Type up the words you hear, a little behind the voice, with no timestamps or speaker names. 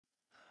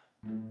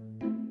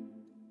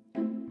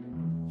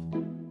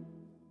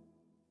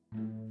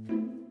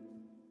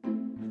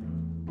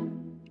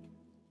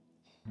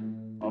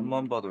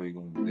앞만 봐도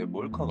이건 내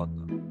몰카 같다.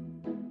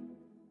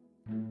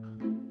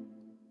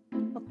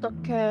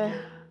 어떡해.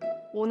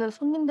 오늘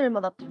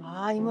손님들마다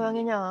다 이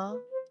모양이냐.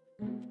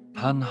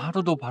 단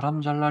하루도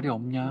바람 잘 날이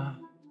없냐.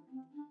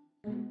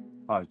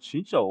 아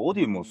진짜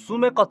어디 뭐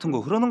수맥 같은 거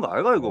흐르는 거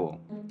알가 이거?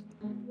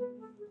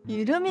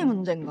 이름이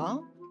문제인가?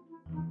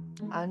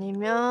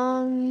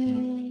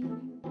 아니면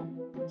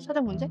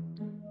사장 문제?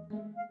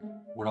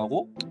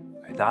 뭐라고?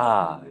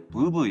 나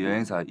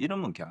브브여행사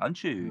이름은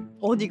괜찮지.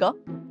 어디가?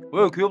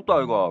 왜 귀엽다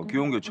아이가.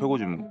 귀여운 게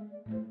최고지 뭐.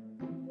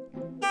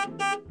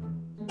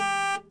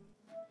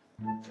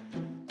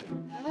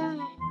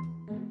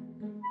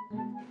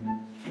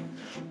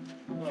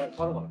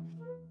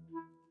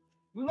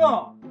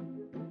 누나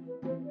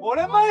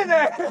오랜만이네.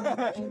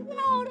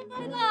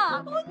 오랜만이다.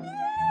 언니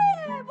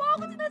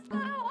뭐하고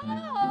지냈어요?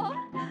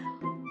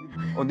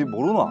 니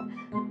모르나?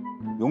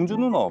 영주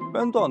누나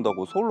밴드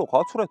한다고 서울로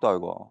가출했다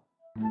아이가.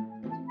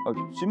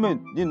 진매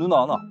니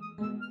누나 아나?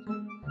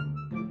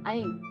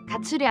 아니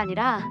가출이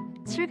아니라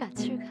출가.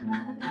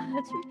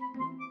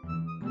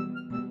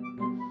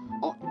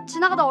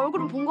 지나가다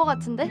얼굴은 본 거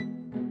같은데?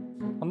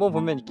 한번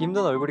보면 잊기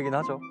힘든 얼굴이긴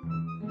하죠.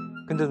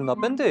 근데 누나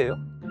밴드예요?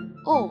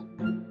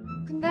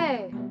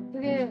 근데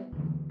그게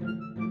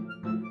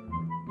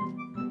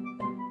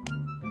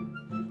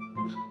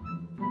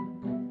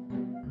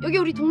여기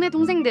우리 동네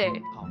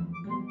동생들.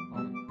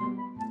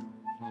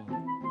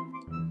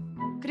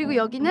 그리고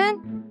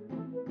여기는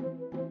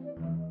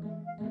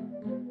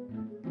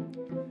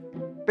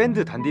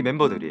밴드 단디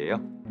멤버들이에요.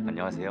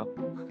 안녕하세요.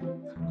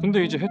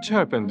 근데 이제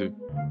해체할 밴드.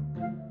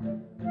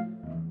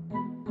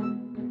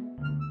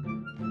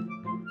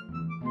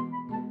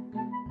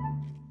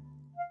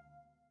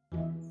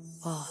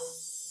 와,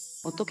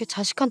 어떻게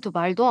자식한테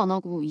말도 안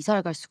하고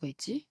이사를 갈 수가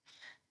있지?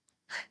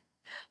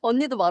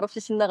 언니도 말없이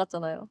집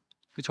나갔잖아요.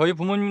 저희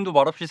부모님도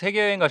말없이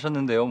세계여행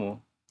가셨는데요,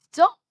 뭐.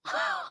 진짜?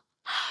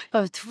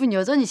 두 분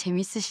여전히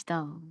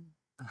재밌으시다.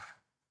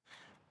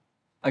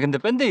 아 근데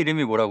밴드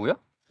이름이 뭐라고요?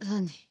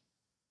 선이.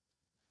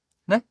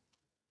 네?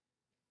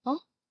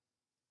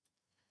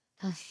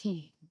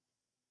 선이.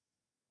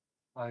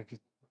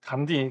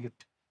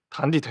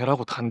 단디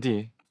되라고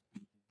단디.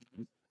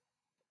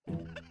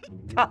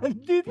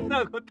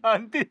 단디라고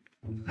단디.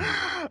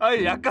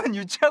 아니 약간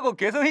유치하고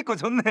개성 있고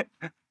좋네.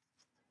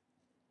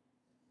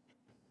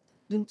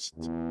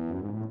 눈치지.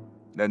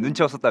 내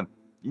눈치 없었다.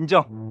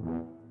 인정.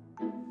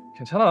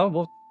 괜찮아.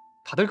 뭐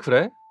다들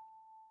그래.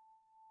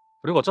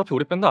 그리고 어차피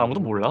우리 밴드 아무도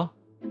몰라.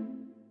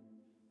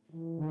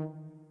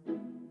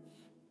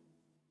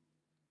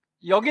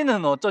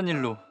 여기는 어쩐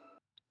일로?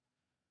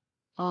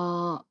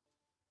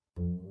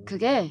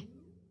 그게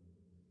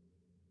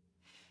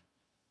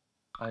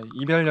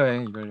이별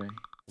여행.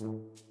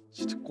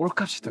 진짜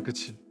꼴값이다,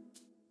 그치?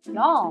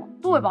 야,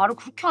 너 왜 말을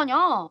그렇게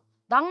하냐?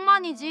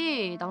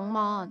 낭만이지,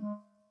 낭만.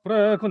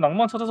 그래, 그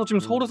낭만 찾아서 지금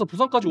서울에서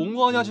부산까지 온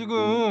거 아니야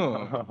지금.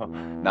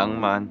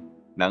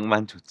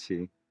 낭만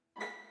좋지.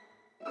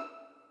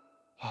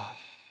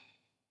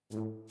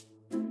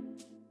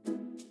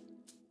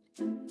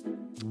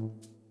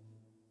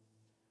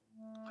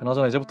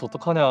 그나저나 이제부터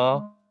어떡하냐.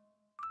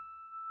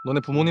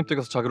 너네 부모님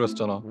댁에서 자기로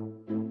했었잖아.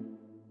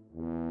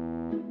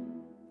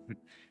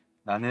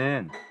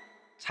 나는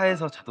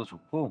차에서 자도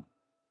좋고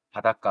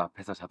바닷가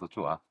앞에서 자도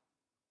좋아.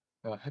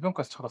 야,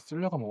 해변가에서 차가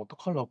쓸려가면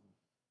어떡하려고.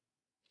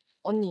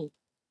 언니,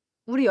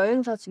 우리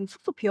여행사 지금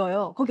숙소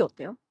비어요. 거기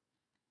어때요?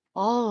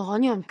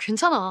 아니야,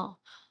 괜찮아.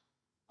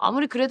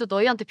 아무리 그래도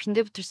너희한테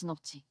빈대 붙을 순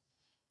없지.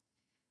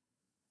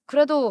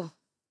 그래도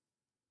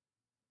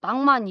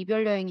낭만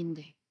이별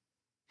여행인데.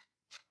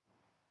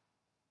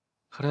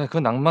 그래, 그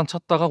낭만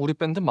찾다가 우리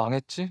밴드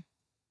망했지.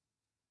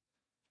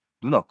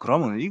 누나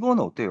그러면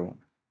이거는 어때요?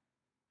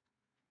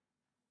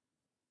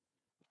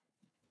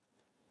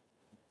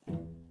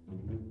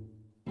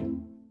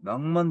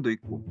 낭만도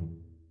있고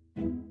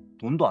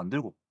돈도 안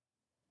들고.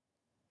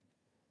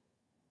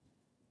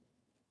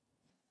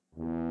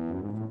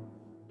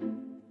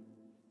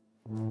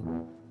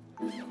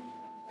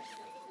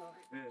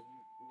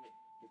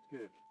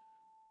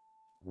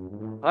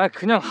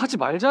 그냥 하지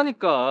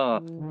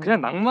말자니까.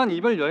 그냥 낭만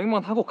이별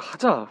여행만 하고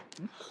가자.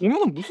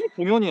 공연은 무슨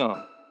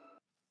공연이야.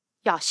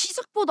 야,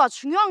 시작보다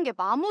중요한 게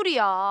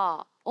마무리야.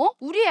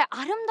 우리의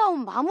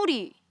아름다운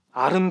마무리.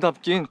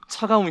 아름답긴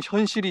차가운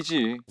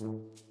현실이지.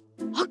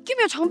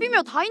 아끼며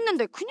장비며 다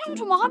있는데 그냥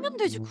좀 하면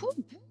되지.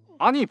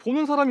 아니,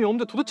 보는 사람이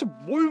없는데 도대체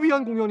뭘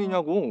위한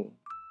공연이냐고.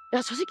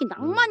 야, 저 새끼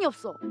낭만이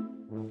없어.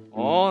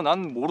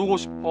 난 모르고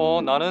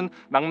싶어. 나는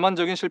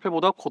낭만적인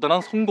실패보다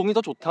고단한 성공이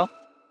더 좋다.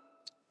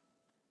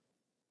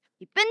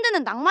 이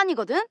밴드는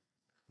낭만이거든?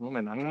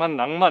 그놈의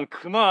낭만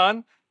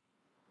그만.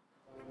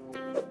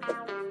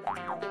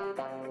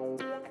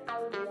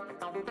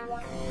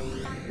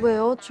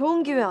 왜요?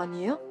 좋은 기회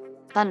아니에요?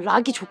 난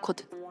락이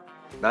좋거든.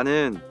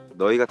 나는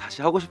너희가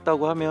다시 하고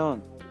싶다고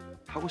하면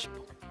하고 싶어.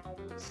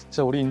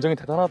 진짜 우리 인정이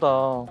대단하다.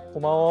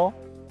 고마워.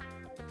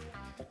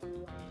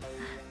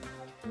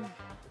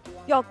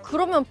 야,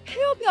 그러면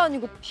폐업이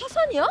아니고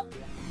파산이야?